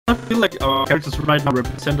like our characters right now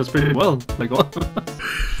represent us pretty well. Like, what?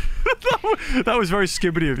 That was very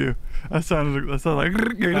skibbity of you. That sounded like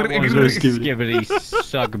Skibbity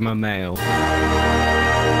Sugma male.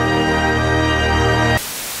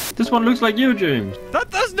 This one looks like you, James. That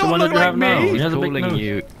does The not one look that you like have now. me. He has a big Calling nose.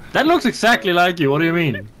 you. That looks exactly like you. What do you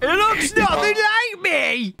mean? It looks nothing like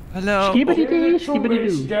me. Hello. Skibbity-doo,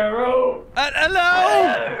 skibbity-doo.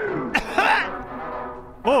 Hello.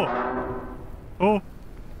 Oh. Oh.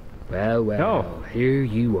 Well, here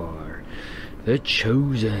you are. The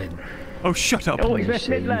Chosen. Oh, shut up. Oh, You he's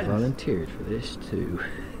say you Midlands. volunteered for this too.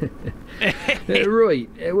 Right,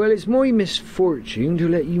 well it's my misfortune to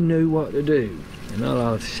let you know what to do. And all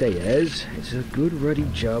I'll say is, it's a good ruddy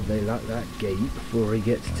job they lock that gate before he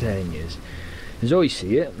gets to town is. As I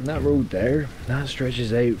see it, that road there, that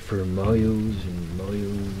stretches out for miles and miles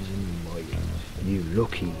and miles. You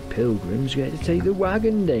lucky pilgrims get to take the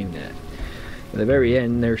wagon down that. At the very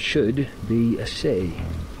end there should be a city.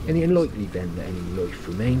 In the unlikely event that any life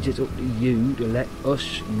remains, it's up to you to let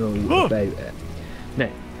us know about it. Now,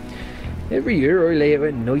 every year I lay out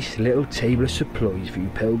a nice little table of supplies for you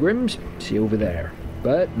pilgrims. See over there.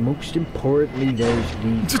 But most importantly, there's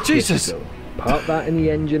the Jesus. crystal. Pop that in the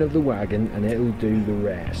engine of the wagon and it'll do the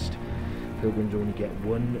rest. Pilgrims only get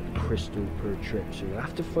one crystal per trip, so you'll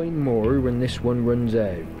have to find more when this one runs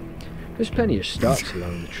out. There's plenty of stops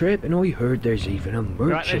along the trip, and I heard there's even a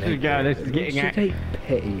merchant. Right, this is getting so out. take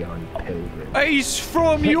pity on pilgrims. He's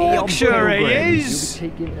from Pity on Yorkshire, he pilgrims. is.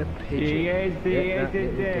 You'll be taking a picture. He is,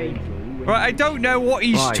 indeed. Right, I don't know what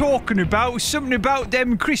he's Right. talking about. Something about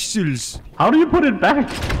them crystals. How do you put it back?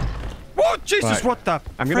 What? Jesus, Right. what the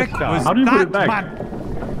I'm gonna frick start. was How do you put that, it back? man?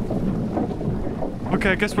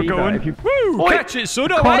 Okay, I guess we're Beaver, going. if you- Woo! Oi, Catch it, son.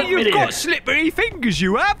 caught Oh, it you've midair. got slippery fingers,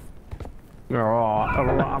 you have.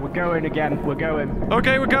 Alright, we're going again. We're going.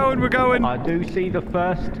 Okay, we're going. I do see the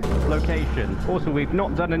first location. Also, we've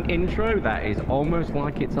not done an intro. That is almost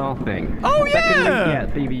like it's our thing. Oh, yeah! Secondly, yeah,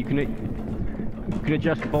 Phoebe, you can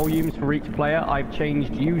adjust volumes for each player. I've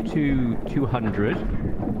changed you to 200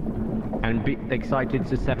 and Big Excited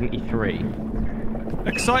to 73.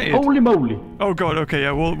 Excited. Holy moly. Oh god, okay,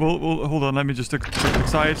 yeah, we'll hold on, let me just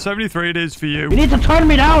excited. 73 it is for you. You need to turn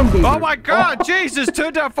me down, baby. Oh my god, Jesus,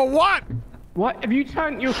 turned down for what? What? Have you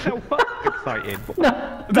turned yourself up? Excited?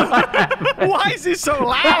 Why is it so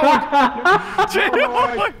loud?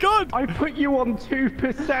 Oh my god. I put you on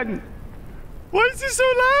 2%. Why is it so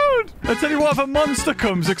loud? I tell you what, if a monster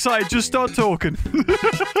comes, excited, just start talking.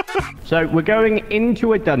 So we're going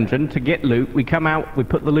into a dungeon to get loot. We come out, we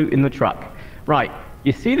put the loot in the truck. Right,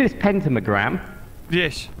 you see this pentagram?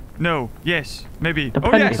 Yes. No. Yes. Maybe. The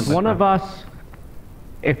Oh yes. If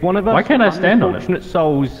one of us Why can't I stand on it? unfortunate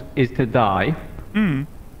souls is to die,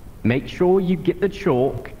 make sure you get the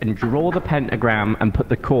chalk and draw the pentagram and put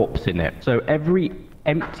the corpse in it. So every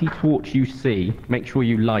empty torch you see, make sure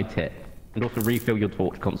you light it. And also refill your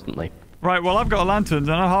torch constantly. Right, well I've got a lantern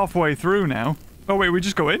and I'm halfway through now. Oh wait, we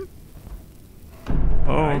just go in?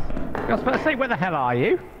 Oh. I was about to say, where the hell are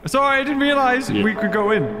you? Sorry, I didn't realize we could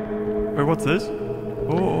go in. Wait, what's this?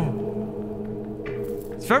 Oh.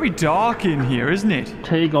 It's very dark in here, isn't it?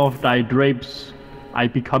 Take off thy drapes. I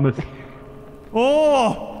becometh.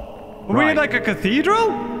 Oh! Are we in Right. like a cathedral?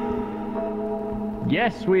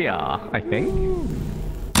 Yes, we are, I think.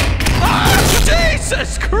 Ah,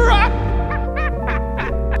 Jesus Christ!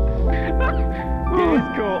 Get his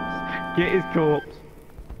corpse. Get his corpse.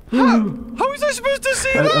 How was I supposed to see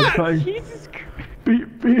I'm that? trying. Jesus Christ.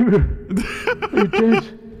 Beaver. You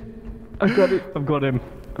did. I got it. I've got him.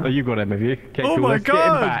 Oh, you got him, have you? Okay, Oh cool. my Let's get him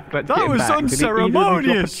God. back. Let's That get him was back. Did he either drop a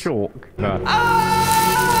unceremonious. chalk? No.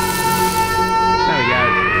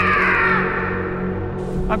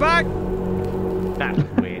 I'm back. There we go. That's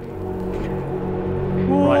weird.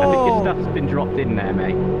 Right, I think your stuff's been dropped in there,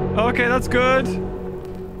 mate. Okay, that's good.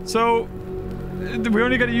 So, we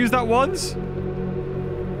only got to use that once?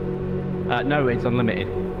 No, it's unlimited.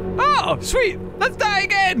 Oh, sweet. Let's die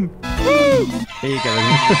again. Woo! Here you go.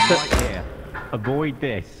 Right here. Avoid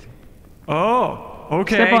this. Oh,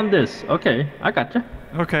 okay. Step on this. Okay, I gotcha.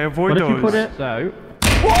 Okay, avoid What if those. you put it? So,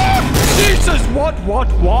 What? Jesus, what?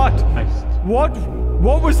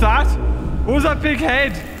 What was that? What was that big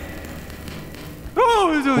head?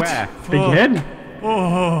 Oh, where? Big head?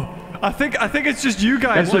 Oh, I think it's just you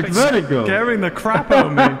guys That's like vertigo. scaring the crap out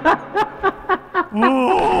of me.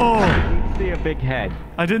 Oh, You see a big head.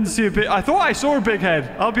 I didn't see a big. I thought I saw a big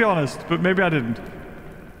head. I'll be honest, but maybe I didn't.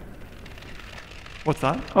 What's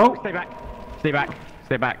that? Oh, Stay back. Stay back.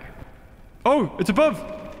 Stay back. Oh, it's above.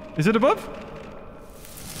 Is it above?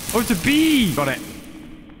 Oh, it's a bee. Got it.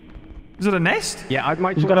 Is it a nest? Yeah, I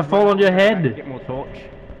might. it's gonna fall on your head. Get more torch.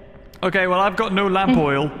 Okay, well, I've got no lamp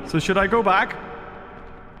oil, so should I go back?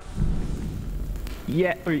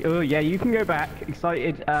 Yeah, yeah, you can go back.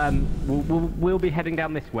 Excited. We'll be heading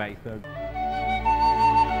down this way, so...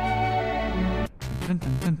 I'm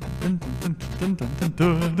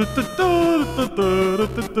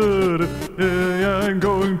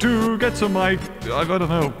going to get some, I don't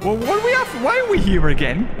know. Well, what do we have? Why are we here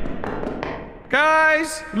again?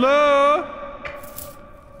 Guys, hello?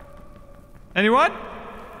 Anyone?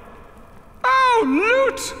 Oh,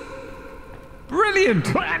 loot! Brilliant!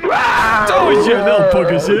 Oh, you little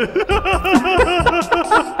buggers, you!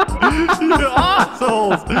 You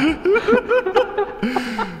assholes!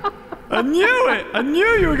 I knew it! I knew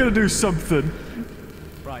you were gonna do something.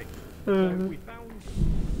 Right. We found...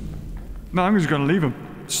 No, I'm just gonna leave him.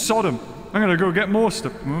 Sod him. I'm gonna go get more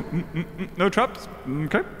stuff. No traps.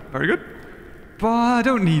 Okay, very good. But I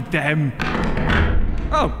don't need them.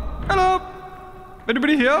 Oh, hello!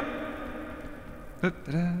 Anybody here?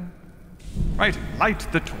 Da-da-da. Right, light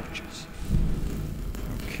the torches.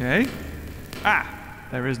 Okay. Ah,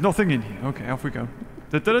 there is nothing in here. Okay, off we go.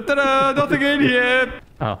 Da-da-da-da-da, nothing in here!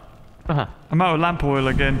 Oh. I'm out of lamp oil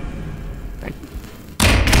again.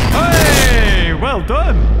 Hey, well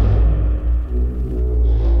done!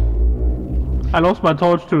 I lost my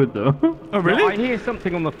torch to it though. Oh, really? No, I hear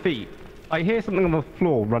something on the feet. I hear something on the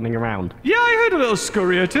floor running around. Yeah, I heard a little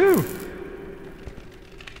scurrier too.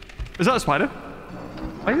 Is that a spider?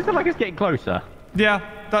 I just feel like it's getting closer. Yeah,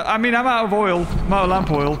 I mean, I'm out of oil. I'm out of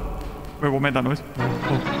lamp oil. Wait, what made that noise?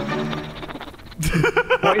 Oh.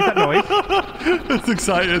 What is that noise? It's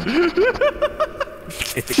excited.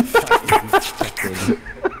 It's exciting.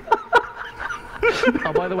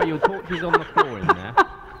 Oh, by the way, your torch is on the floor in there.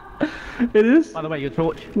 It is? By the way, your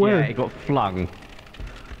torch... Where? Yeah, it got flung.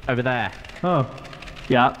 Over there. Oh.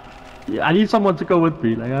 Yeah. I need someone to go with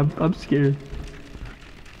me. Like, I'm scared.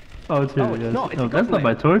 Oh, it's here. Oh, it's yes. not. It's No, a that's not goblet.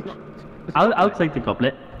 my torch. It's a I'll goblet. take the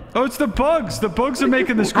goblet. Oh, it's the bugs. The bugs are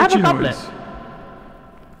making the I have a scritchy goblet. noise.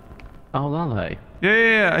 Oh, are they?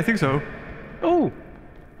 Yeah, I think so. Oh!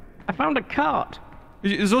 I found a cart.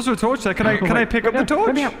 There's also a torch there. Can I pick up the torch?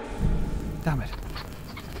 Let me out. Damn it.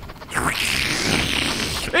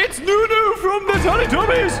 It's Nunu from the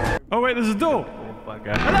Teletubbies! Oh wait, there's a door.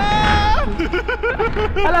 Bugger. Hello!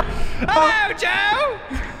 Hello. Hello, Joe!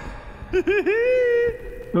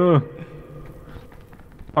 Oh.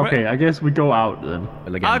 Okay, I guess we go out then.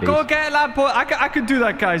 I'll go get a lamp oil. I could do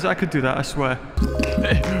that, guys. I could do that, I swear.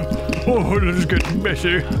 Oh, this is getting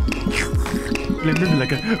messy. Blim blim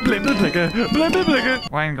blicker, blim blim blicker, blim blim blicker.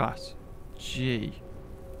 Wine glass. G.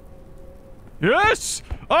 Yes!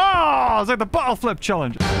 Oh, it's like the bottle flip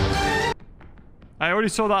challenge. I already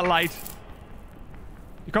saw that light.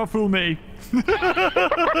 You can't fool me.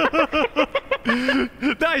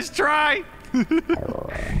 Nice try.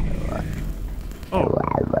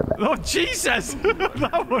 Oh, Jesus!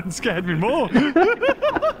 That one scared me more.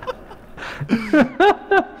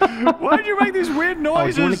 Why did you make these weird Oh,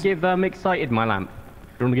 noises? do you want to give Excited my lamp? Do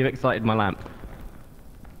you want to give Excited my lamp?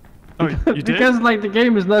 Oh, you did? Because like the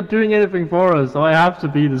game is not doing anything for us, so I have to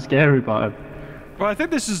be the scary part. Well, I think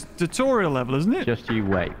this is tutorial level, isn't it? Just you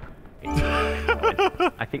wait.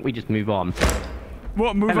 I think we just move on.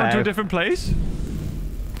 What, move on to Hello. a different place?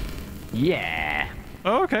 Yeah.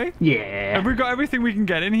 Oh, okay. Yeah. Have we got everything we can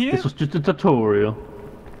get in here? This was just a tutorial.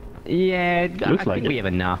 Yeah, Looks I like think it. we have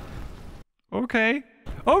enough. Okay.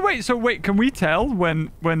 Oh, wait, so wait, can we tell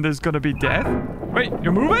when there's gonna be death? Wait,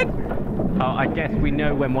 you're moving? Oh, I guess we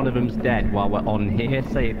know when one of them's dead while we're on here.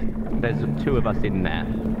 Say if there's two of us in there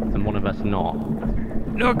and one of us not.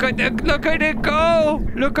 Look at it go!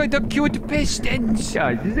 Look at the cute pistons!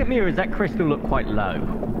 Guys, does it mirror? Does that crystal look quite low?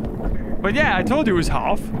 But yeah, I told you it was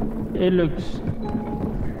half. It looks.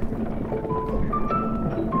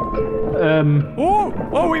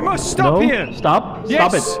 Oh, we must stop No, here! Stop.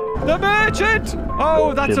 Yes! Stop it. The merchant!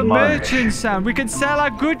 Oh, that's The a merch. merchant sound. We can sell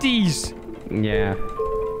our goodies. Yeah.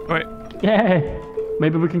 Wait. Yeah.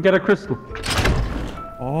 Maybe we can get a crystal.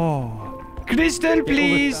 Oh. Crystal,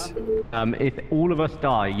 please. If all of us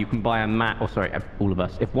die, you can buy a mat. Or sorry, all of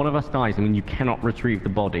us. If one of us dies, I mean, you cannot retrieve the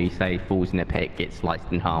body. Say, falls in a pit, gets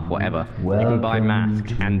sliced in half, whatever. You can buy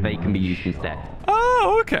masks, and they can be used instead.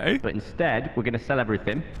 Oh, okay. But instead, we're going to sell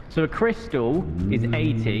everything. So a crystal is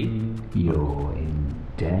 80. You're in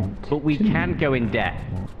debt. But we can go in debt.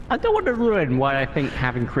 I don't want to ruin why I think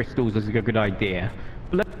having crystals is a good idea.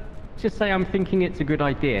 But let's just say I'm thinking it's a good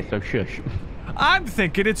idea, so shush. I'm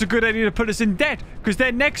thinking it's a good idea to put us in debt, because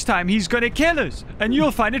then next time he's gonna kill us, and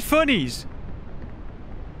you'll find it funnies.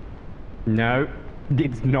 No,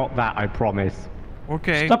 it's not that, I promise.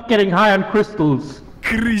 Okay. Stop getting high on crystals.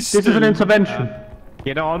 Crystal. This is an intervention.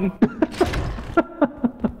 Get on.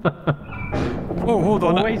 Oh, hold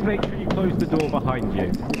on. Always make sure you close the door behind you.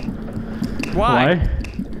 Why?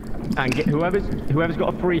 And get whoever's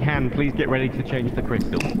got a free hand, please get ready to change the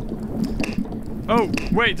crystal. Oh,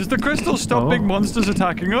 wait, does the crystal stop big monsters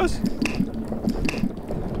attacking us?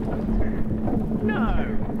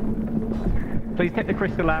 No. Please take the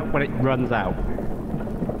crystal out when it runs out.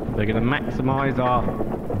 We're going to maximize our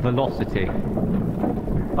velocity.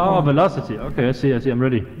 Oh, velocity. Okay, I see. I'm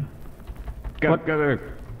ready. Go.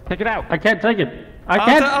 Take it out. I can't take it. I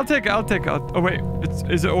can't. I'll take it. Oh, wait.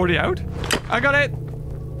 Is it already out? I got it.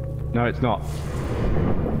 No, it's not.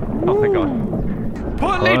 Oh, thank God.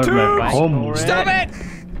 Putley Home. tubes! Stop it!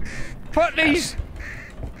 Putleys!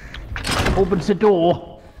 Opens the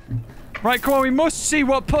door. Right, come on, we must see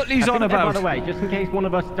what Putley's on about. By the way, just in case one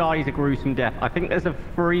of us dies a gruesome death, I think there's a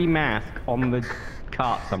free mask on the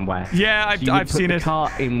cart somewhere. Yeah, I've seen it. Put the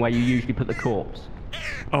cart in where you usually put the corpse.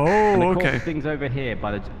 Oh, And the okay. corpse thing's over here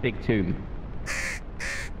by the big tomb.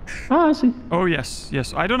 Ah, I see. Oh, yes.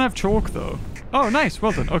 I don't have chalk, though. Oh, nice.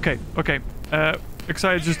 Well done. Okay.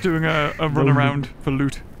 Excited just doing a run around for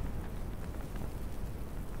loot.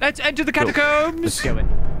 Let's enter the catacombs! Let's go in.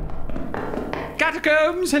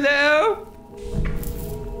 Catacombs, hello!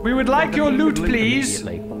 We would like your loot, please.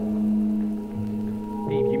 Steve,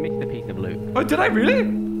 you missed a piece of loot. Oh, did I really?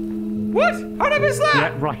 What? How did I miss that?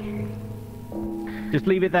 Yeah, right. Just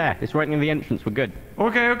leave it there. It's right near the entrance. We're good.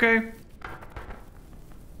 Okay.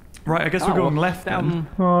 Right, I guess we're going left then.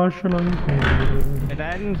 Oh, shall I? Dead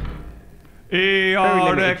end.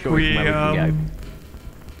 Requiem.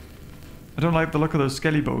 I don't like the look of those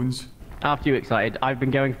skelly bones. After you excited, I've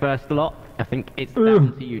been going first a lot. I think it's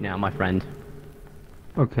down to you now, my friend.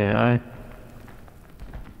 Okay,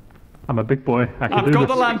 I'm a big boy. I can I've do got this.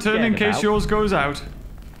 the lantern in case yours goes out.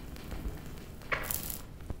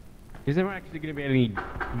 Is there actually going to be any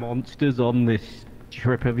monsters on this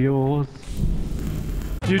trip of yours?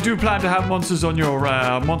 You do plan to have monsters on your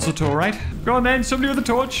monster tour, right? Go on then, somebody with a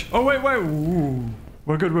torch. Oh, wait. Ooh.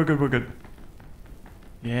 We're good.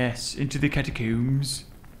 Yes, into the catacombs.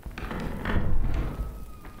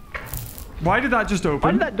 Why did that just open?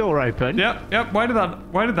 Why did that door open? Yep. Why did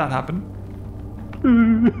that happen?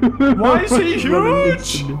 Why is he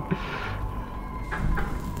huge?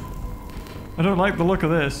 I don't like the look of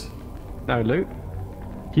this. No loot.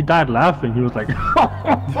 He died laughing. He was like,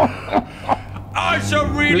 Oh, it's a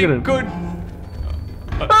really Look at good...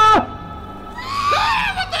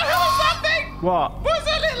 ah! What the hell is that thing? What? What's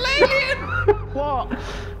that little alien? What?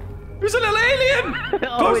 There's a little alien!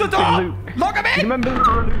 Oh, Close the it's a door! loot. Lock him Do you in! remember the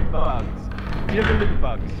loot bugs? Do you know the loot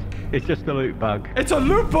bugs? It's just a loot bug. It's a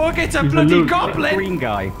loot bug! It's a He's a bloody loot. goblin! Green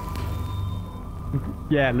guy.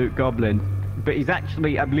 Yeah, loot goblin. But he's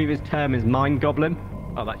actually, I believe his term is mind goblin.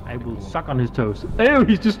 Oh, that I will suck on his toes. Ew,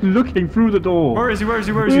 he's just looking through the door. Where is he? where?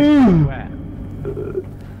 Mm.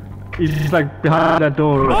 He's like behind that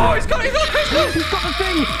door. Oh, he's got crystal! He's got the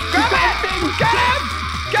thing! Grab it!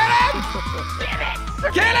 Get him!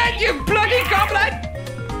 Kill it, you bloody goblin!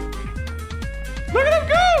 Look at him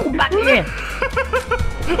go! Back here!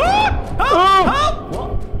 Help!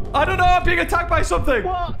 What? I don't know, I'm being attacked by something!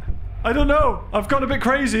 What? I don't know, I've gone a bit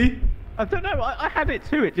crazy. I don't know, I had it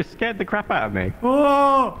too, it just scared the crap out of me.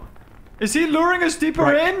 Oh! Is he luring us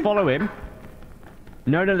deeper in? Follow him.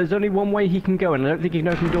 No, there's only one way he can go, and I don't think he can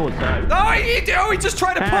open doors, so... Oh, he just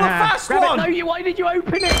tried to pull a fast Grab one! it. No, why did you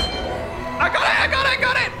open it? I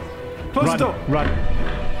got it! Close the door. Run.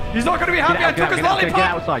 He's not going to be happy, I took his lollipop!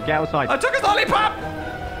 Get outside. I took his lollipop!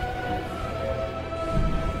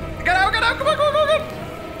 Get out, come on!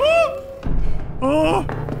 Oh!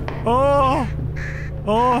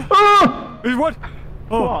 What? Oh!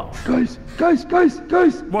 What? Guys!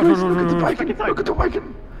 What? Look at the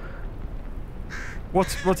wagon!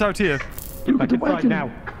 What's out here? Get back inside now.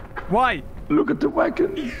 Why? Look at the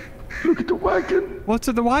wagon! What's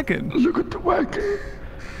in the wagon? Look at the wagon!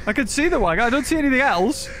 I can see the wagon. I don't see anything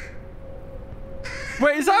else.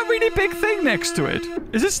 Wait, is that a really big thing next to it?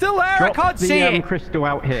 Is it still there? Drop I can't see the it. crystal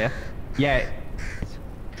out here. Yeah.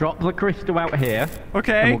 Drop the crystal out here.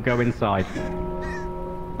 Okay. And we'll go inside.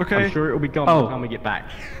 Okay. I'm sure it will be gone by the time we get back.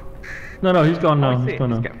 No, he's gone now. I see He's it. gone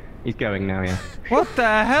now. He's going now, yeah. What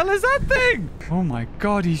the hell is that thing? Oh my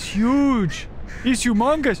god, he's huge. He's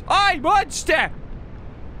humongous. Aye, monster!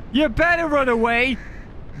 You better run away.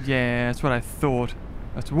 Yeah, that's what I thought.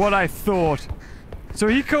 So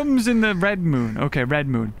he comes in the red moon. Okay, red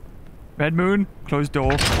moon. Red moon, closed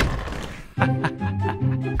door.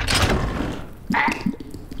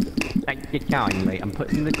 Thank Take it kindly. I'm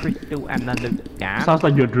putting the crystal and the loot down. Sounds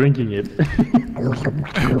like you're drinking it.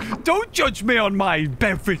 Don't judge me on my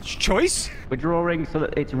beverage choice. We're drawing so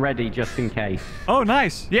that it's ready just in case. Oh,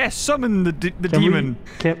 nice. Yes, summon the demon.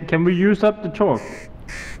 Can we use up the chalk?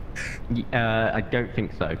 I don't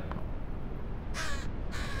think so.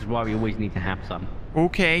 This is why we always need to have some.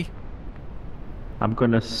 Okay. I'm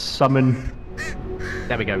gonna summon...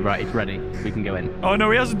 There we go, right, it's ready. We can go in. Oh,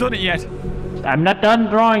 no, he hasn't done it yet. I'm not done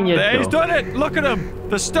drawing yet, There, he's though. done it. Look at him.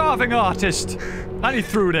 The starving artist. And he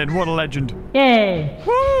threw it in. What a legend. Yay!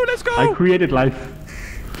 Woo, let's go. I created life.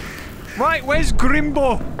 Right, where's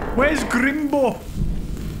Grimbo? Where's Grimbo?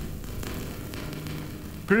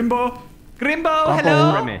 Grimbo? Grimbo,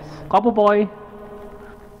 hello? Premise. Copper boy.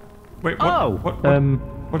 Wait, what? Oh.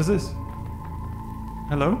 What is this?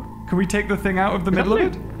 Hello? Can we take the thing out of the middle of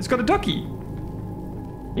it? It's got a ducky.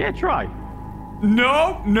 Yeah, try.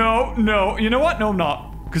 No, no, no. You know what? No, I'm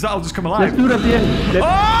not. Because that'll just come alive. Let's do it at the end.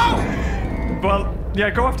 Oh! Well, yeah,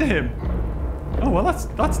 go after him. Oh, well,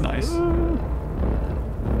 that's nice.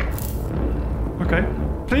 Okay.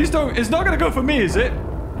 Please don't. It's not going to go for me, is it?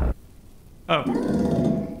 Oh.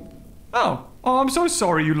 Oh. Oh, I'm so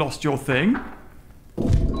sorry you lost your thing.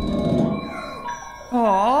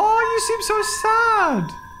 Oh, you seem so sad.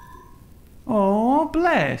 Oh,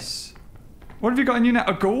 bless. What have you got in you now?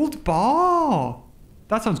 A gold bar.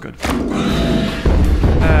 That sounds good.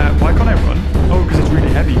 Why can't I run? Oh, because it's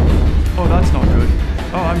really heavy. Oh, that's not good.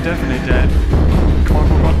 Oh, I'm definitely dead. Come on,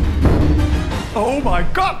 come on. Oh my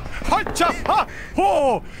god! Ha-cha! Ha!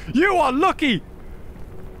 Oh! You are lucky!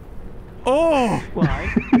 Oh!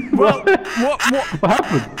 Why? Well, what? What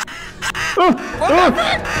happened? What's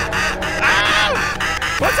happening? Ow!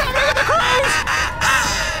 What's happening with the crows?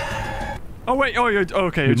 Oh wait, oh you're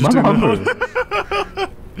okay, you're just doing that.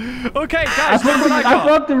 Okay, guys, look what I I got.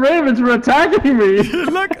 thought the ravens were attacking me.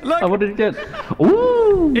 Look. What did it get?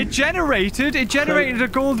 Ooh! It generated a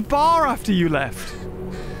gold bar after you left.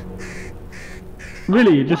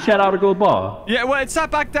 Really? You just shot out a gold bar? Yeah, well, it sat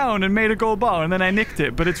back down and made a gold bar, and then I nicked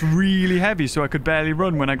it, but it's really heavy, so I could barely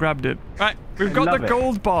run when I grabbed it. Right, we've got the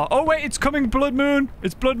gold bar. Oh, wait, it's coming Blood Moon.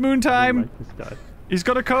 It's Blood Moon time. I like this guy. He's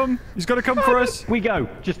got to come. He's got to come for us. We go.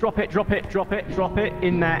 Just drop it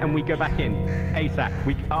in there, and we go back in. ASAP.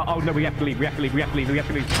 Oh, no, we have to leave. We have to leave.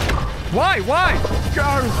 Why?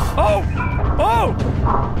 Go. Oh!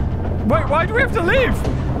 Wait, why do we have to leave?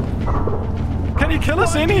 Can he kill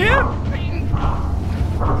us in here?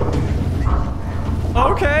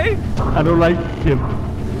 Okay. I don't like him.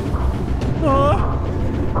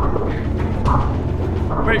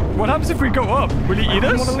 Wait, what happens if we go up? Will he eat I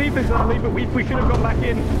us? want to leave this. We should have gone back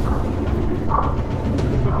in.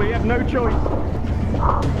 But we have no choice.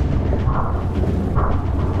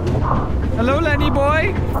 Hello, Lenny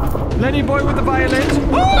boy. Lenny boy with the violins.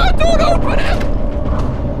 Oh, don't open it!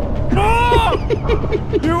 Oh!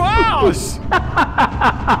 You ass!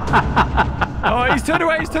 Oh, he's turned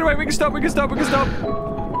away. We can stop.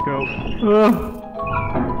 Go.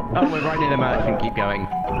 Oh, we're right near the merchant. Keep going.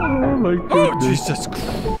 Oh my Oh, goodness. Jesus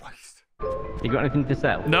Christ. You got anything to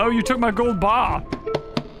sell? No, you took my gold bar.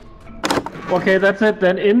 Okay, that's it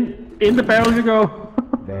then. In the barrel you go.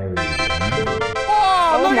 Very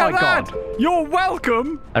Oh, look my at that! God. You're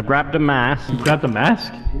welcome. I grabbed a mask. You grabbed the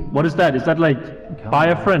mask? What is that? Is that like buy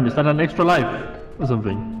a friend? Is that an extra life or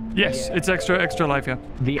something? Yes, it's extra life, yeah.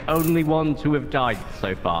 The only ones who have died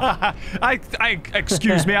so far.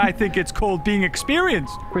 Excuse me, I think it's called being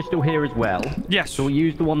experienced. Crystal here as well. Yes. So we'll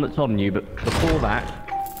use the one that's on you, but before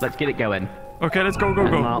that, let's get it going. Okay, let's go.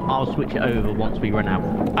 And I'll switch it over once we run out.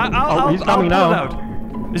 He's coming pull now. it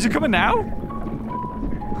out. Is it coming now?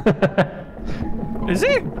 Is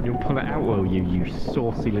it? You'll pull it out, will you, you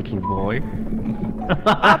saucy little boy?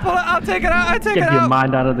 I'll pull it. I'll take it out. Get your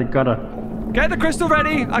mind out of the gutter. Get the crystal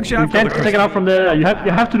ready. Actually, You I've got can't the take crystal. it out from there. You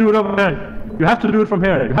have to do it over here. You have to do it from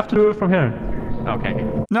here. Okay.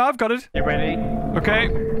 No, I've got it. Get ready. Okay.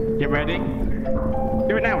 Get ready.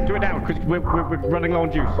 Do it now, because we're running low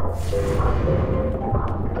on juice.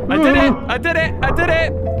 I did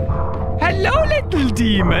it. Hello, little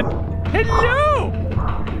demon. Hello.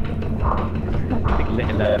 Big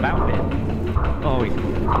little outfit. Oh, he's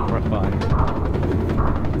horrifying.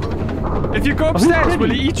 If you go upstairs, will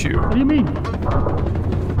he eat you? What do you mean?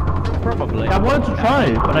 Probably. I wanted to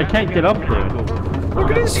try, but I can't get up there.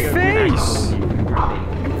 Look at his face.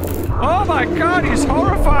 Oh my god, he's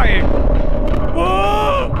horrifying.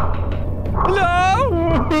 Whoa!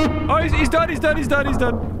 Hello? Oh, he's done.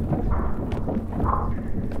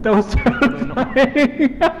 That was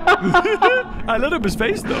I lit up his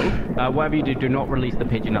face though. Whatever you do, do not release the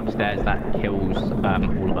pigeon upstairs. That kills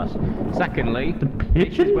all of us. Secondly,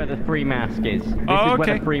 this is where the free mask is. This is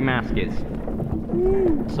where the free mask is.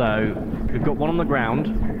 So, we've got one on the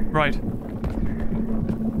ground. Right.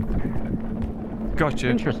 Gotcha.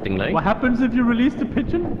 Interestingly, What happens if you release the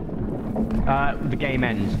pigeon? the game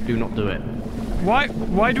ends. Do not do it. Why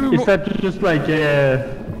do we... Is that just like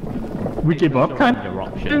we give up kind of Your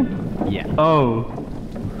option. Yeah. Oh.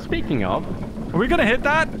 Speaking of, Are we gonna hit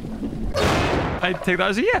that? I take that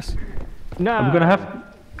as a yes. no. I'm gonna have...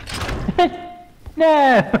 No!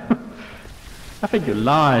 I think you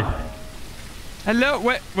lie. Hello?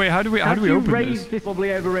 Wait, how do we How do you open raise this? this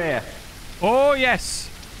probably over here? Oh, yes.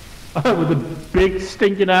 With a big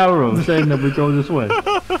stinking arrow saying that we go this way.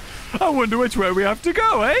 I wonder which way we have to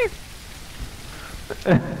go, eh?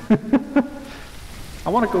 I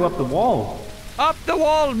want to go up the wall. Up the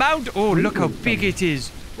wall, mount. Oh, look how big it is.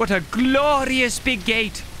 What a glorious big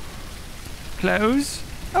gate. Close.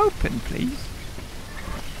 Open, please.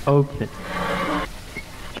 Okay.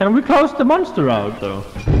 Can we close the monster out though?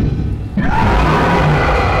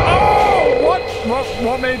 Oh,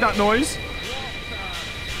 what made that noise?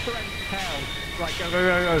 Right,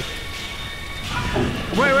 go.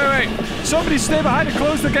 Wait. Somebody stay behind and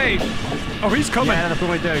close the gate. Oh, he's coming. Yeah, that's what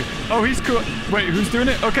we do. Oh, he's cool. Wait, who's doing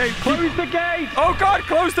it? Okay, Close the gate! Oh, God,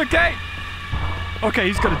 close the gate. Okay,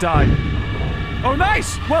 he's gonna die. Oh,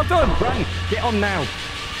 nice. Well done. Run! Get on now.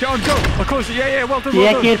 Get on, go. I'll close it. Yeah, well done, Yeah,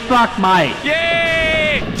 well done. get fucked, mate.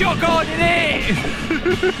 Yay! Jog on in it!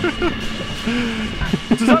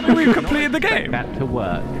 Does that mean we've completed the game? That to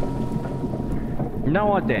work.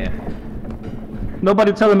 No idea.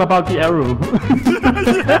 Nobody tell him about the arrow.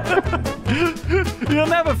 You'll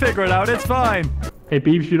never figure it out. It's fine. Hey,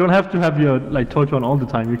 Beeves, you don't have to have your torch on all the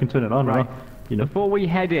time. You can turn it on, right? You know. Before we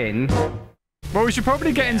head in, Well, we should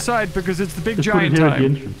probably get inside because it's the big Just put it giant here at the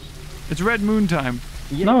time. entrance. It's red moon time.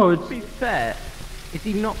 yeah, No, to it's- be fair, is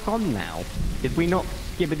he not gone now? Did we not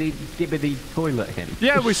skibbity toilet him?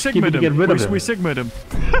 Yeah, we sigma'd Get him. rid of him. We sigma'd him.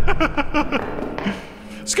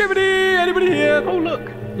 Skibbity! Anybody here? Oh look,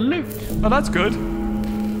 loot. Oh, that's good.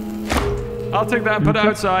 I'll take that and put it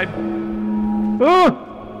outside. Oh!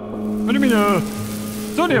 What do you mean,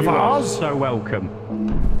 It's only a You are vase. so welcome.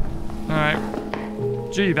 Alright.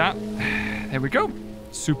 Gee, that. There we go.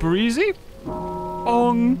 Super easy.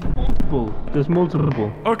 Ong. Multiple. There's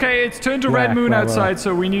multiple. Okay, it's turned to red moon Right. outside,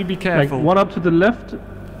 so we need to be Like careful. one up to the left,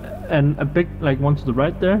 and a big one to the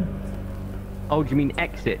right there. Oh, do you mean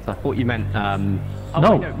exits? I thought you meant oh,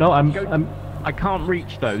 No, wait, no, Go- I can't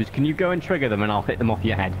reach those. Can you go and trigger them and I'll hit them off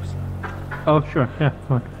your head? Oh, sure. Yeah.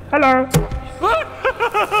 Come on. Hello.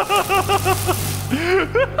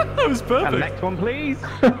 That was And perfect. next one, please.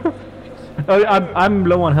 Oh, I'm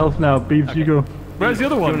low on health now. Beeves, you go. Where's the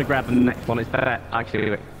other You want to one? grab the next one? It's better.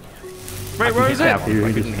 Actually, wait. Wait, where is it? I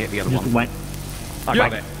didn't hit the other Just one. whack. I Yeah.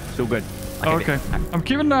 got it. It's all good. I Oh, hit okay. it. I'm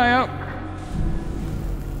keeping an eye out.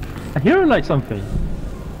 I hear like something.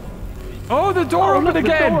 Oh, the door Oh, opened look, the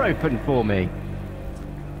again. door opened for me.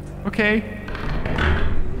 Okay.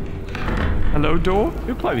 Hello, door.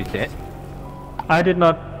 Who closed it? I did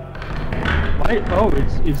not. Why? Oh,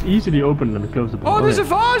 it's easily open and closable. Oh, there's a Okay.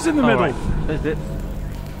 vase in the middle. Alright, there's it.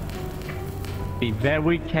 Be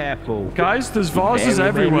very careful. Guys, there's vases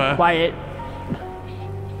Very, very everywhere. Quiet.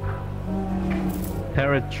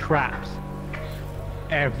 There are traps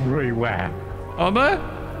everywhere. Are there?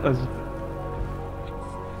 There's-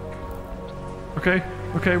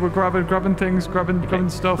 Okay, we're grabbing things, grabbing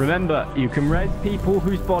stuff. Remember, you can res people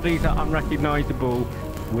whose bodies are unrecognizable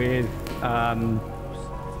with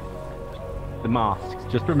the masks.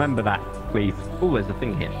 Just remember that, please. Oh, there's a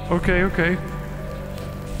thing here. Okay.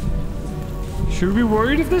 Should we be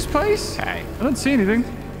worried of this place? Okay. I don't see anything.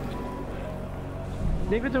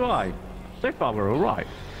 Neither do I. So far, we're all right.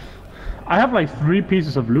 I have like 3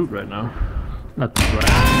 pieces of loot right now. Not right.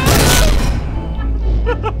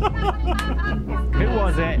 Who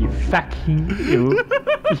was it? You fucking you.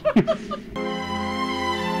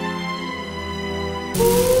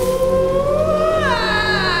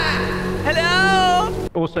 Hello.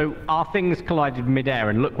 Also, our things collided midair,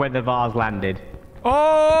 and look where the vase landed.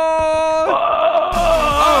 Oh!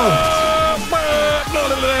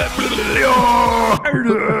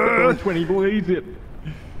 20 blaze it.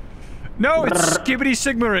 No, it's Skibbity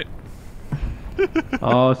Sigma it.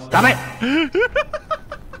 Oh, stop it!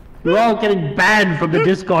 You're all getting banned from the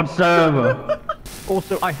Discord server.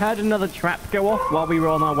 Also, I heard another trap go off while we were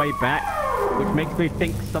on our way back, which makes me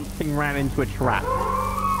think something ran into a trap.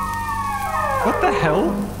 What the hell?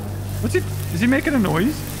 What's it? Is he making a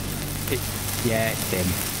noise? Yeah, it's him.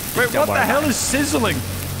 Wait, what the hell is sizzling?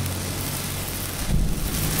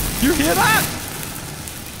 You hear that?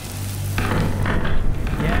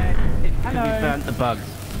 Yeah, it's because we burnt the bugs.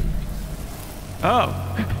 Oh.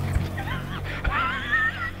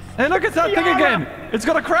 Hey, look, it's that thing again. It's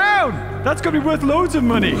got a crown. That's going to be worth loads of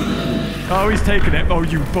money. Oh, he's taking it. Oh,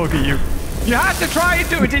 you bugger, you. You had to try and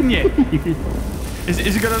do it, didn't you? Is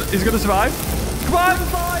he gonna survive? Come on!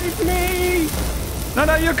 Revive me!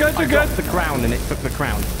 No, you're good, you're I good. dropped the crown and it took the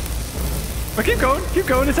crown. But keep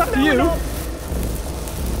going, it's after you. No.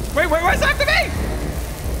 Wait, where's after me?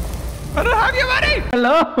 I don't have your money!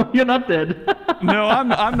 Hello? You're not dead. No,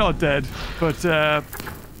 I'm not dead. But,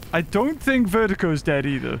 I don't think Vertigo's dead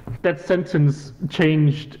either. That sentence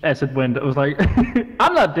changed as it went. It was like,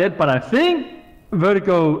 I'm not dead, but I think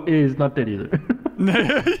Vertigo is not dead either.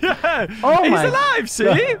 Yeah. Oh He's my alive,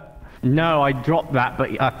 see? No, I dropped that,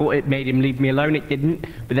 but I thought it made him leave me alone. It didn't.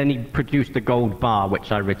 But then he produced a gold bar,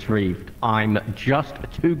 which I retrieved. I'm just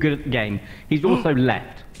too good at the game. He's also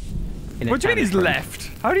left. What do you mean he's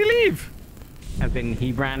left? How do you leave? As in,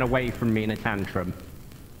 he ran away from me in a tantrum.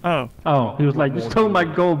 Oh. Oh, he was like, you stole my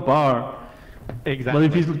gold bar. Exactly. Well,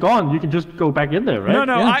 if he's gone, you can just go back in there, right?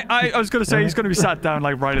 No, Yeah. I was going to say he's going to be sat down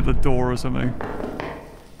like right at the door or something.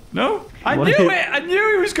 No? I What knew if he- it! I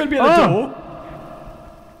knew he was going to be at the door.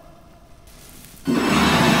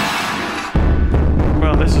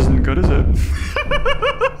 Well, this isn't good, is it?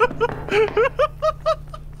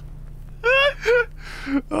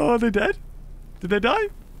 Oh, are they dead? Did they die?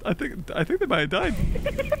 I think they might have died.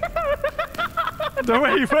 No,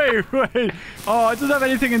 wait. Oh, it doesn't have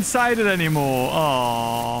anything inside it anymore.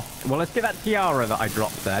 Oh. Well, let's get that tiara that I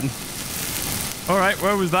dropped then. Alright,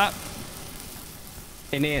 where was that?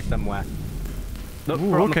 In here somewhere. Look Ooh,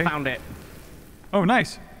 for it, okay. I found it. Oh,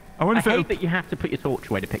 nice. I wonder I if it'll... hate that you have to put your torch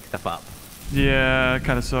away to pick stuff up. Yeah, it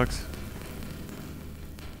kind of sucks.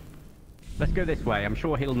 Let's go this way. I'm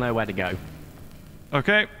sure he'll know where to go.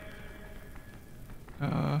 Okay.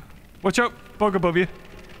 Watch out. Bug above you.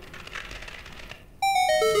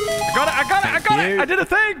 I got it! I did a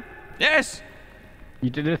thing! Yes! You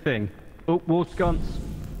did a thing. Oh, wall sconce.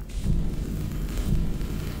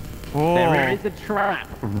 Oh. There is a trap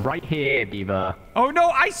right here, Beaver. Oh no,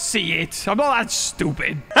 I see it! I'm not that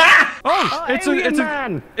stupid. Oh, it's alien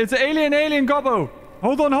an man. alien gobbo.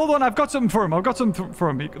 Hold on, I've got something for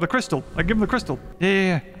him. The crystal. I give him the crystal.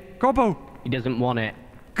 Yeah. Gobbo. He doesn't want it.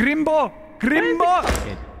 Grimbo!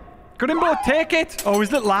 Grimbo, take it! Oh,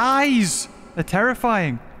 his little eyes! They're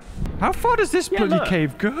terrifying. How far does this bloody look.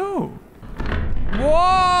 cave go?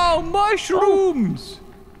 Whoa! Mushrooms!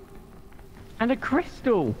 And a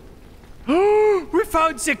crystal. We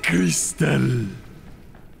found the crystal!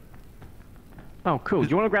 Oh, cool. Do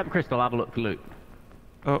you want to grab the crystal? I'll have a look for loot.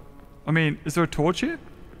 Oh, I mean, is there a torch here?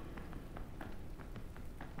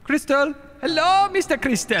 Crystal! Hello, Mr.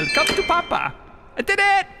 Crystal! Come to Papa! I did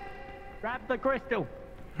it! Grab the crystal.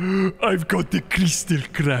 I've got the crystal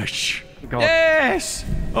crash. God, Yes!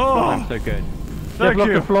 I'm Oh, so good. thank Block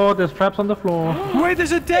you. the floor, there's traps on the floor. Wait,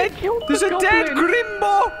 there's a dead goblin.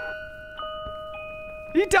 Grimbo!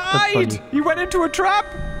 He died! funny. He went into a trap!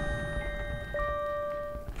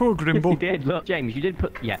 Poor Yes, he Grimbo. did. Look, James, you did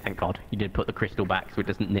put... Yeah, thank God. You did put the crystal back so it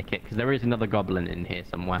doesn't nick it, because there is another goblin in here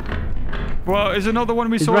somewhere. Well, is another one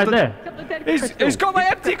we He's saw right that- there. He's got my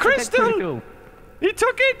empty crystal! He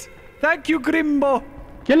took it! Thank you, Grimbo.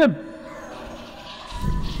 Kill him!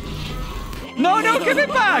 No, give it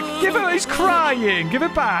back! Give him, he's crying! Give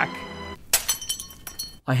it back!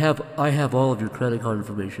 I have all of your credit card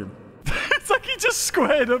information. It's like he just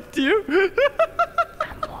squared up to you.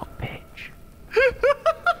 What bitch?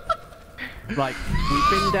 Right, we've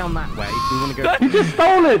been down that way. We want to go... He just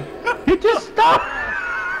stole it! He just stole it!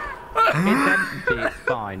 It's empty, it's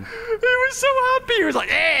fine. He was so happy. He was like,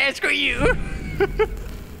 "Eh, screw you."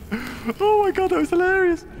 Oh my god, that was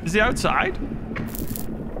hilarious. Is he outside?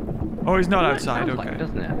 Oh, he's not outside. Sounds Okay. like,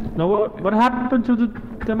 doesn't it? No, what happened to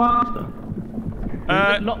the master?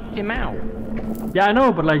 We locked him out. Yeah, I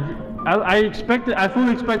know, but like, I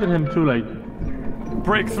fully expected him to like,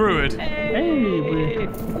 Break through it. hey,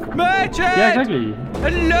 Merchant! yeah, exactly.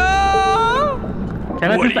 Hello?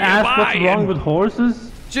 Can I What just are you ask what's buying? wrong with horses?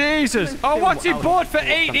 Jesus. Oh, what's he bought for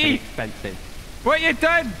Something 80? expensive. What you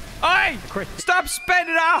done? Oi! Stop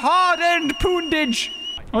spending our hard-earned poondage.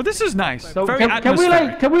 Oh, this is nice. So Very can we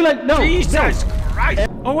atmospheric. no? Jesus Christ!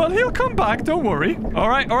 Oh, well, he'll come back. Don't worry. All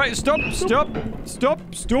right. Stop.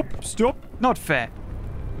 Not fair.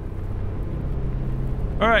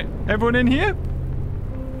 All right. Everyone in here?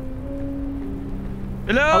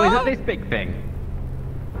 Hello? Oh, is that this big thing?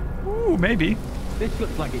 Ooh, maybe. This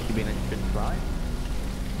looks like it should be an entrance, right?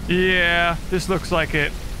 Yeah, this looks like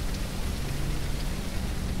it.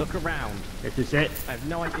 Look around. This is it. I have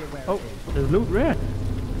no idea where Oh, it is. there's loot there.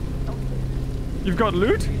 You've got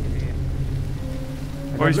loot?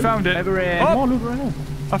 Oh, he's found it. Over here. Oh, More loot right now.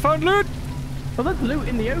 I found loot. Oh, there's loot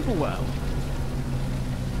in the overworld.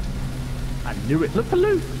 I knew it. Look for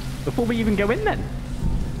loot before we even go in then.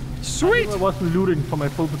 Sweet. I wasn't looting for my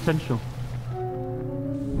full potential.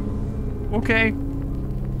 Okay.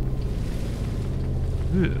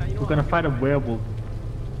 We're gonna fight a werewolf.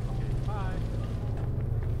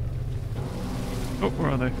 Oh,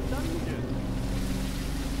 where are they?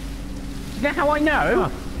 You know how I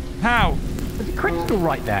know? How? There's a crystal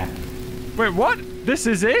right there. Wait, what? This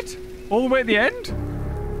is it? All the way at the end?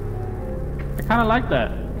 I kind of like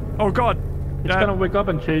that. Oh god. It's gonna wake up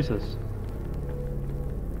and chase us.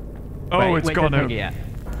 Oh, it's gone don't out. take it yet.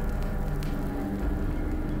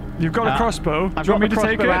 You've got a crossbow. Do I've you want me got to the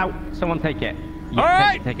take it? crossbow out. Someone take it. Yeah, All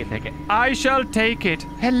right. Take it. I shall take it.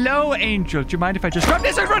 Hello, Angel. Do you mind if I just grab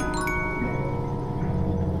this and run?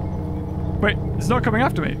 Wait, it's not coming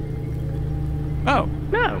after me. Oh.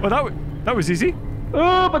 No. Well, that was easy.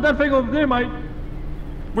 Oh, but that thing over there might.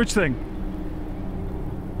 Which thing?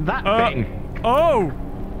 That thing. Oh.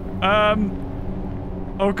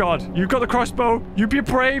 Oh god. You've got the crossbow. You be a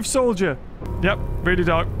brave soldier. Yep. Really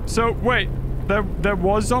dark. So wait. There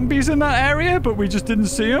was zombies in that area, but we just didn't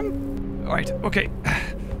see them. All right. Okay.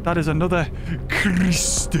 That is another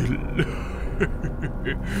crystal.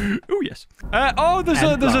 Oh yes. Oh,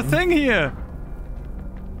 there's a thing here.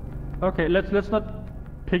 Okay, let's not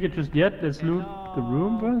pick it just yet. Let's loot the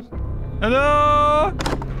room first. Hello.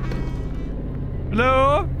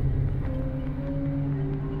 Hello.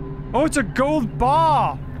 Oh, it's a gold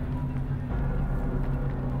bar.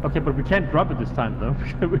 Okay, but we can't drop it this time though.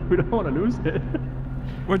 We don't want to lose it.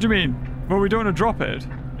 What do you mean? Well, we don't want to drop it.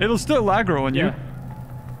 It'll still aggro on you.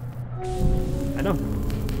 I know.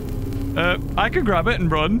 I can grab it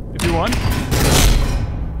and run if you want.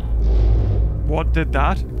 What did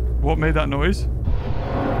that? What made that noise?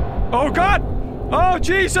 Oh god! Oh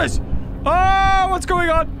Jesus! Oh, what's going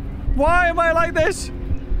on? Why am I like this?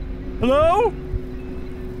 Hello?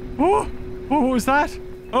 Oh, what was that?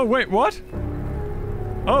 Oh wait, what?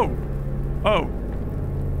 Oh,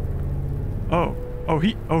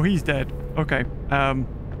 he's dead. Okay.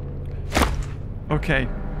 Okay.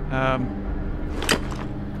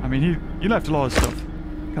 I mean, he left a lot of stuff.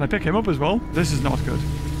 Can I pick him up as well? This is not good.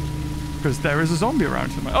 Because there is a zombie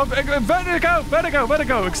around somewhere. Oh,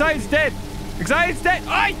 Vertigo! Excite's dead! Excite's dead!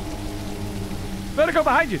 Oi! Vertigo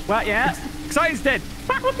behind you! Well, yeah. Excite's dead!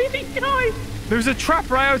 That would be the guy. There's a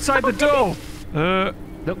trap right outside the door!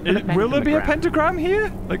 Will there be a pentagram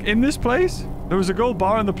here? Like, in this place? There was a gold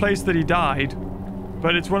bar in the place that he died.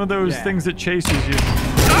 But it's one of those things that chases you.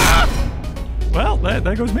 Ah! Well,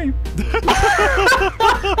 there goes me.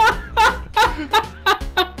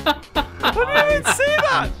 I didn't even see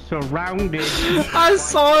that! Surrounded. I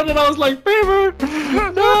saw it and I was like, Beaver!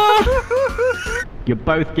 No! You're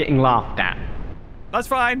both getting laughed at. That's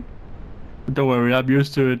fine. Don't worry, I'm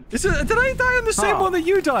used to it. Did I die on the same one that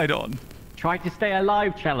you died on? Try to stay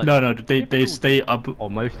alive challenge. No, they stay up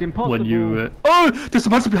Almost impossible. when you... Oh! There's a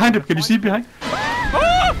monster behind him! Can you see it behind?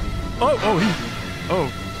 Oh!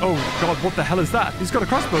 Oh god, what the hell is that? He's got a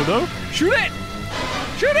crossbow though. Shoot it!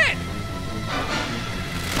 Shoot it!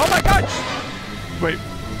 Oh my god! Wait,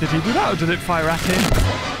 did he do that or did it fire at him?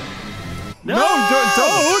 No,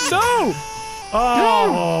 don't! No!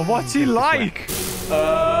 Oh, what's he like?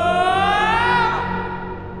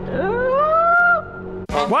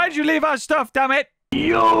 Why'd you leave our stuff, damn it?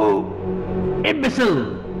 You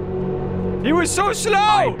imbecile! He was so slow!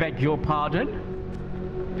 I beg your pardon?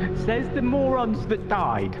 Says the morons that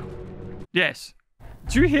died. Yes.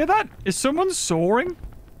 Do you hear that? Is someone soaring?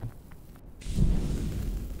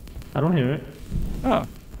 I don't hear it. Oh,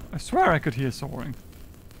 I swear I could hear soaring.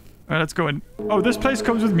 Alright, let's go in. Oh, this place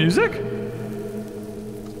comes with music?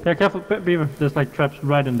 Yeah, careful, Beaver. There's like traps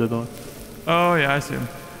right in the door. Oh, yeah, I see him.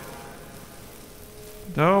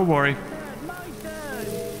 Don't worry.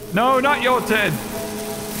 No, not your turn!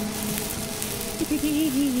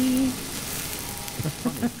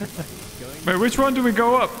 Wait, which one do we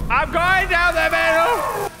go up? I'm going down the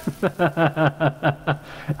middle!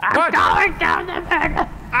 I'm going down the middle.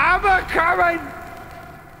 I'm a coming!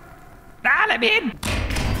 Now let me in.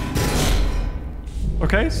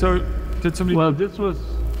 Okay, so did somebody... Well, this was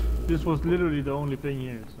literally the only thing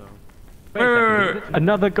here, so... Wait.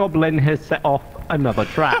 Another goblin has set off another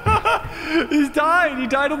trap. He's died! He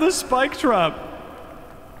died on the spike trap!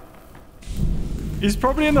 He's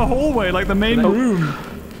probably in the hallway, like the main room.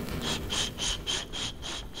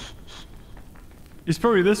 He's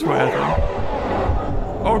probably this way, I think.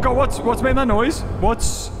 Oh god, what's made that noise?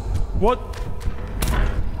 What's What?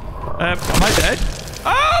 Am I dead?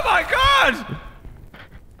 Oh my god!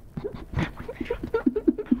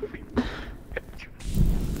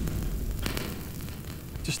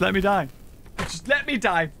 Just let me die. Just let me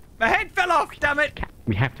die. My head fell off, damn it!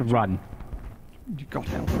 We have to run. You got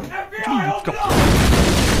help.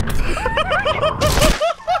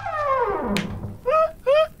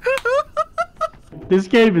 This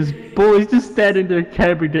game is boys just standing there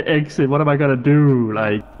camping the exit. What am I gonna do?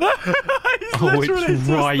 Like, Oh, it's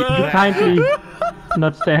right there. kindly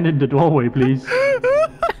not stand in the doorway, please.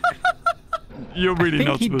 You're really think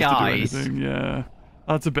not he supposed dies. to do anything. Yeah,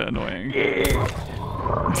 that's a bit annoying.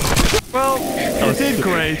 Well, it did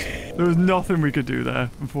great. There was nothing we could do there,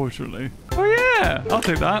 unfortunately. Oh yeah, I'll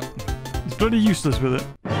take that. It's bloody useless with it.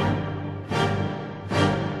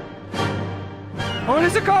 Oh, it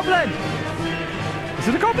is a goblin! Is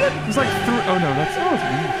it a goblin? It's like three. Oh no, that's.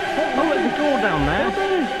 Oh, there's a door down there.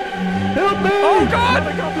 Help me! Oh god!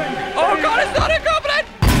 Another goblin. Oh god, it's not a goblin!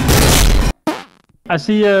 I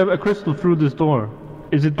see a crystal through this door.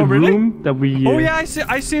 Is it the Oh, really? room that we? Oh yeah, I see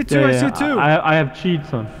it too. yeah, I see it too. I have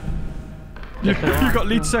cheats on. You got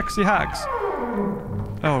lead sexy hacks.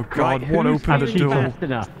 Oh god, Right, what who's opened the cheating? door? fast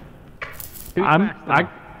enough? Who's I'm fast enough?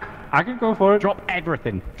 I can go for it. Drop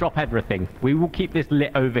everything. Drop everything. We will keep this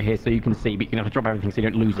lit over here so you can see, but you can have to drop everything so you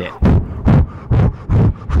don't lose it.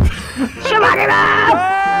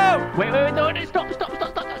 Oh! Wait, no, stop.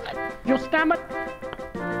 Your stamina.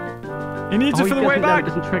 He needs it for the way back.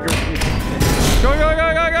 It doesn't trigger it.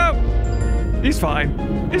 Go! He's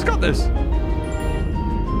fine. He's got this.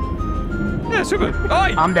 Yeah, super.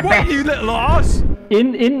 Oi! I'm the what, best. you little ass!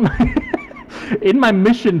 In my in my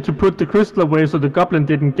mission to put the crystal away so the goblin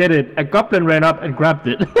didn't get it, a goblin ran up and grabbed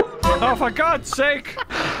it. Oh, for God's sake!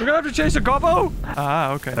 We're gonna have to chase a gobbo?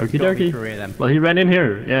 Ah, okay. Okie Got me dokie. through here then. Well, he ran in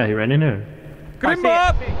here. Yeah, he ran in here. Get him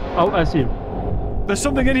up! Oh, I see him. There's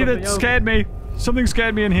something in here that Something else. scared me. Something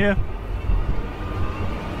scared me in here.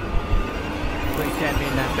 Please get me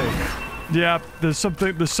in that too. Yeah, there's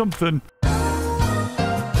something.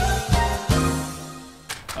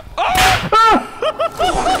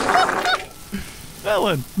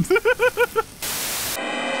 Ellen!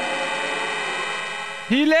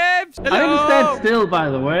 He lives! Hello! I didn't stand still, by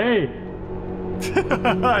the way.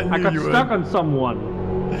 I I got knew you stuck would. on someone.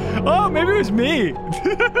 Oh, maybe it was me.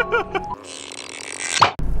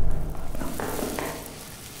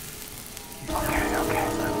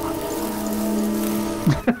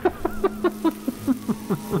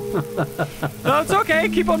 No, it's okay.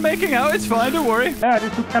 Keep on making out. It's fine. Don't worry. Yeah,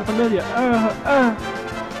 this is kind of familiar.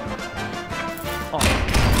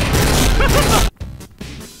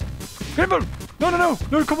 Grimble!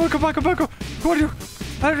 No. Come on. Come on, you.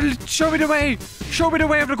 Show me the way. Show me the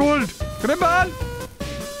way of the gold. Grimble!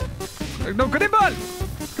 No, Grimble!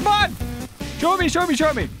 Come on! Show me.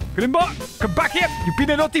 Grimble, come back here. You've been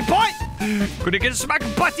a naughty boy. Gonna get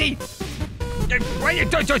smacked butty. Why you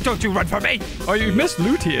don't you run for me? Oh, you missed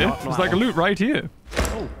loot here. Not There's like a loot right here.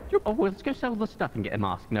 Oh, well, let's go sell the stuff and get a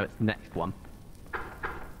mask. No, it's the next one.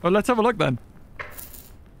 Oh, let's have a look then.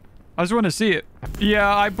 I just want to see it.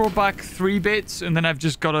 Yeah, I brought back 3 bits, and then I've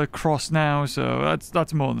just got a cross now, so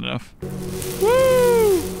that's more than enough.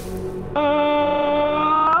 Woo!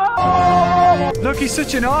 Look, he's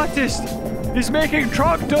such an artist. He's making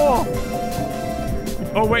trapdoor.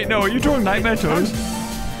 Oh wait, no, are you drawing nightmare toes?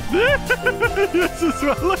 Yes, as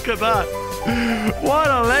well. Look at that. What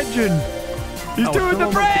a legend. He's doing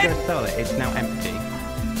the Someone wants to bread. go sell it. It's now empty.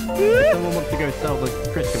 If someone wants to go sell the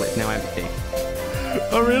crystal, it's now empty.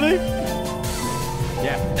 Oh really?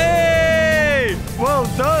 Yeah. Hey! Well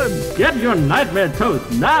done. Get your nightmare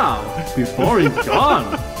toast now, before he's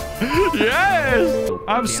gone. Yes!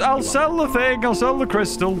 I'll sell the thing. I'll sell the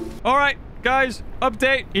crystal. All right, guys.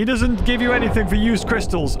 Update. He doesn't give you anything for used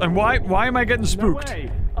crystals. And why? Why am I getting spooked? No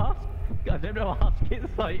way. I don't know. Ask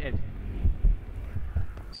excited.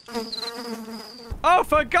 Oh,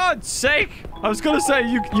 for God's sake! I was gonna say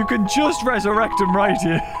you can just resurrect him right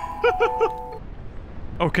here.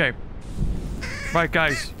 Okay. Right,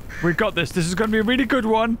 guys. We got this. This is gonna be a really good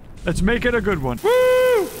one. Let's make it a good one.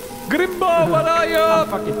 Woo! Grimbo, what are you? I'm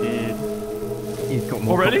fucking dead. He's got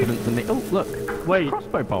more Already? confidence than me. Oh, look. Wait.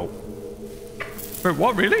 Crossbow bolt. Wait,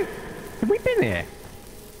 what? Really? Have we been here?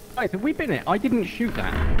 Guys, have we been here? I didn't shoot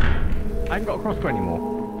that. I haven't got a crossbow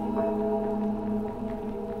anymore.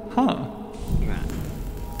 Huh.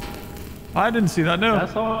 I didn't see that, no.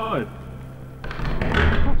 That's odd.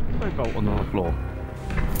 Crossbow bolt on the floor.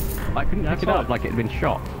 I couldn't That's pick it up odd. like it had been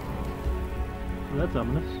shot. That's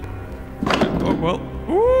ominous. Oh, well.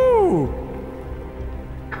 Ooh!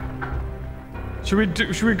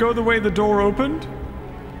 Should we go the way the door opened?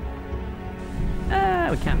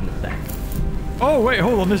 Yeah, we can in a sec. Oh, wait,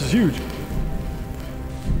 hold on. This is huge.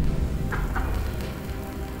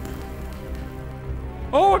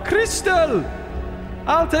 Oh, a crystal!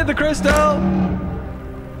 I'll take the crystal!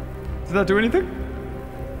 Did that do anything?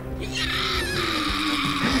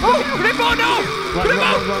 Oh, Grippo, no! Grippo!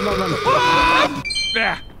 Ah!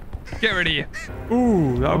 Yeah. Get rid of you.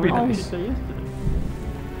 Ooh, that would be What did you nice. say yesterday?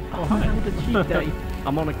 Oh, hi. How was a cheat day?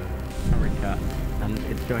 I'm on a cat, and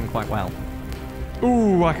it's going quite well.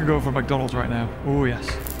 Ooh, I could go for McDonald's right now. Oh, yes.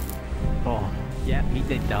 Oh, yeah, he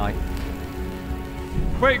did die.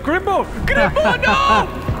 Wait, Grimbo! Grimbo, no!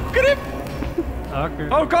 Grim! Okay.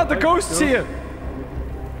 Oh god, the ghost's here!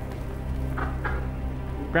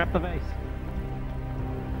 Grab the vase.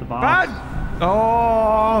 The bar. Bad!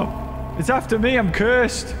 Oh! It's after me, I'm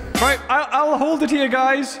cursed. Right, I'll hold it here,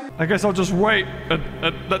 guys. I guess I'll just wait and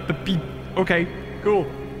let the beep. Okay, cool.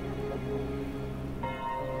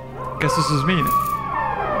 Guess this is me.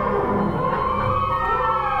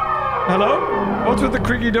 Hello? What's with the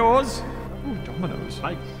creaky doors? Ooh, dominoes.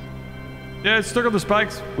 Spikes. Yeah, it's stuck on the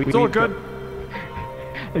spikes. We It's all need to- good.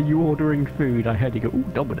 Are you ordering food? I heard you go, ooh,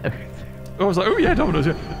 Domino's. I was like, oh yeah, dominoes.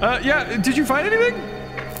 Yeah. Yeah, did you find anything?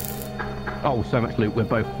 Oh, so much loot. We're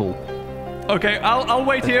both full. Okay, I'll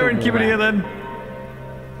wait here and keep it here then.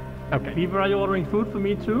 Okay. Beaver, are you ordering food for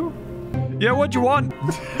me too? Yeah, what do you want?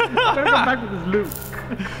 Come back with this loot.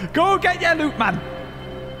 Go get your loot, man.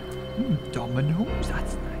 Dominoes,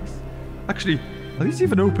 that's nice. Actually, are these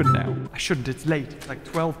even open now? I shouldn't, it's late. It's like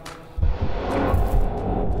 12.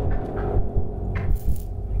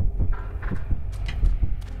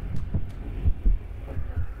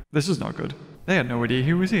 This is not good. They had no idea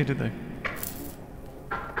he was here, did they?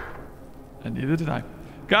 And neither did I.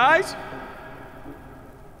 Guys!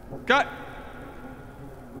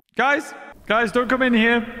 Guys, don't come in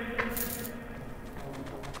here.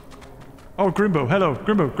 Oh, Grimbo, hello.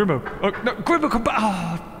 Grimbo. Oh, no, Grimbo, come back.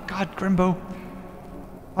 Oh, God, Grimbo.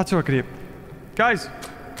 That's all I could hear. Guys.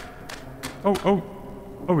 Oh,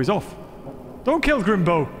 he's off. Don't kill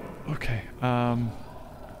Grimbo. Okay,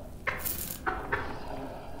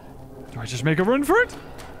 do I just make a run for it?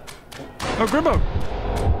 Oh, Grimbo.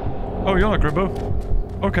 Oh, you're not Grimbo.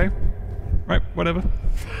 Okay. Right, whatever.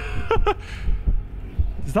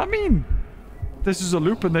 Does that mean this is a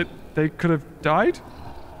loop and they could have died?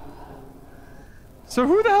 So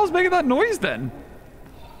who the hell's making that noise then?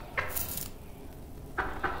 I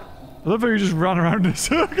love how you just ran around in a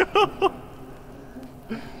circle.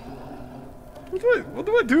 What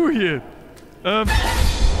do I do here? No!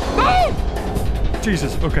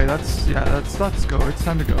 Jesus. Okay, let's go. It's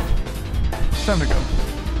time to go. It's time to go.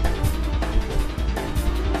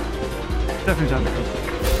 Definitely time to go.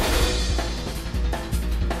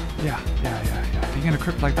 Yeah. Being in a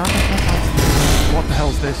crypt like that, that's... What the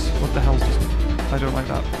hell's this? What the hell's just... I don't like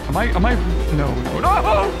that. Am I... No! I'm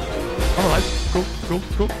alive. Cool.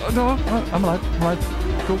 No, I'm alive.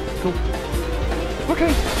 Cool.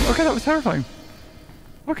 Okay, that was terrifying.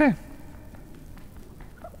 Okay.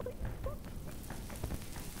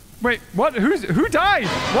 Wait, what? Who died?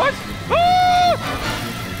 What? Ah!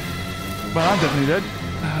 Well, I'm definitely dead.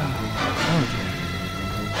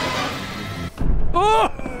 Oh!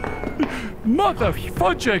 Mother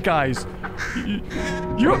fudger, guys!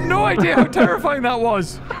 You have no idea how terrifying that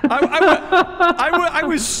was. I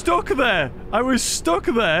was stuck there. I was stuck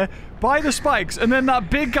there by the spikes, and then that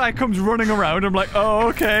big guy comes running around. I'm like, oh,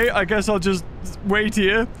 okay. I guess I'll just wait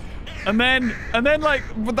here. And then like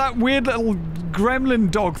that weird little gremlin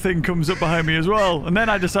dog thing comes up behind me as well. And then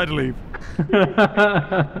I decide to leave.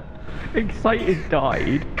 Excited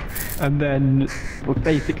died, and then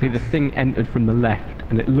basically the thing entered from the left,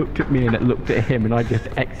 and it looked at me and it looked at him, and I just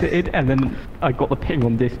exited, and then I got the ping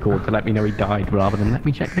on Discord to let me know he died rather than let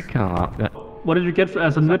me check the car. What did you get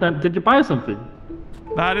as a midnight? Did you buy something?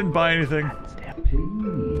 Nah, I didn't buy anything.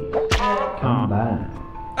 Please come back.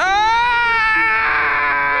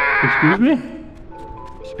 Ah! Excuse me?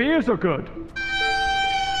 Spears are good.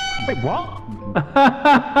 Wait, what?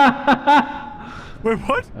 Wait,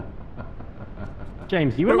 what?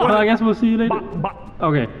 James, you were Well, I guess we'll see you later.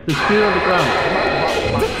 Okay, the spear on the ground.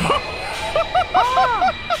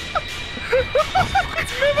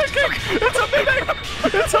 It's mimicking! It's a mimic!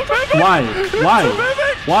 It's a mimic! Why? Why? It's a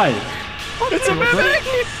mimic! Why? It's a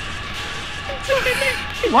mimic!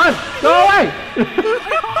 What? Go away!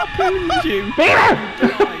 Harpooned you.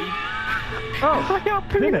 Oh, I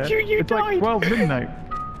harpooned you, you it's died. like 12 midnight.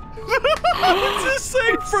 Just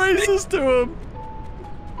saying phrases to him.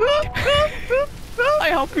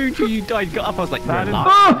 I harpooned you, you died, got up, I was like, That is-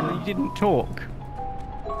 relax. And you didn't talk.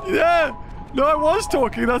 Yeah. No, I was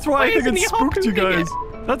talking. That's why I think isn't it he spooked you harpooning guys.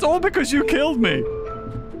 That's all because you killed me.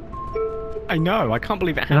 I know. I can't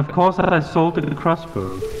believe it And of happened. course I assaulted the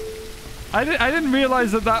crossbow. I didn't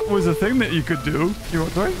realize that that was a thing that you could do. You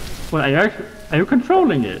what, sorry? Well, are you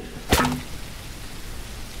controlling it?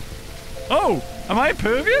 Oh, am I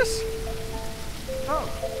impervious? Oh,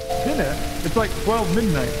 dinner? It's like 12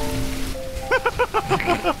 midnight.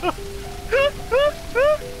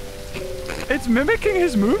 It's mimicking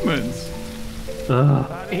his movements.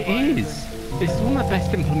 Ugh. It is. This is one of the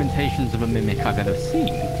best implementations of a mimic I've ever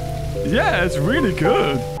seen. Yeah, it's really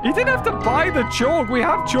good. You didn't have to buy the chalk. We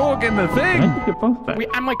have chalk in the I thing. need to get both back. Wait,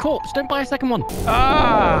 and my corpse. Don't buy a second one.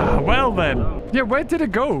 Ah, well then. Yeah, where did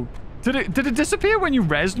it go? Did it disappear when you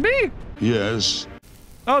rezzed me? Yes.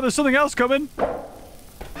 Oh, there's something else coming.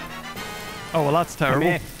 Oh, well, that's terrible.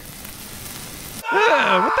 Come here.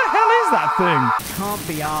 What the hell is that thing? Can't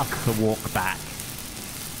be asked to walk back.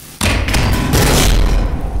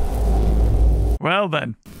 Well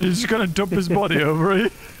then, he's just gonna dump his body over here.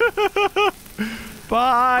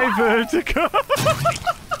 Bye, Vertigo.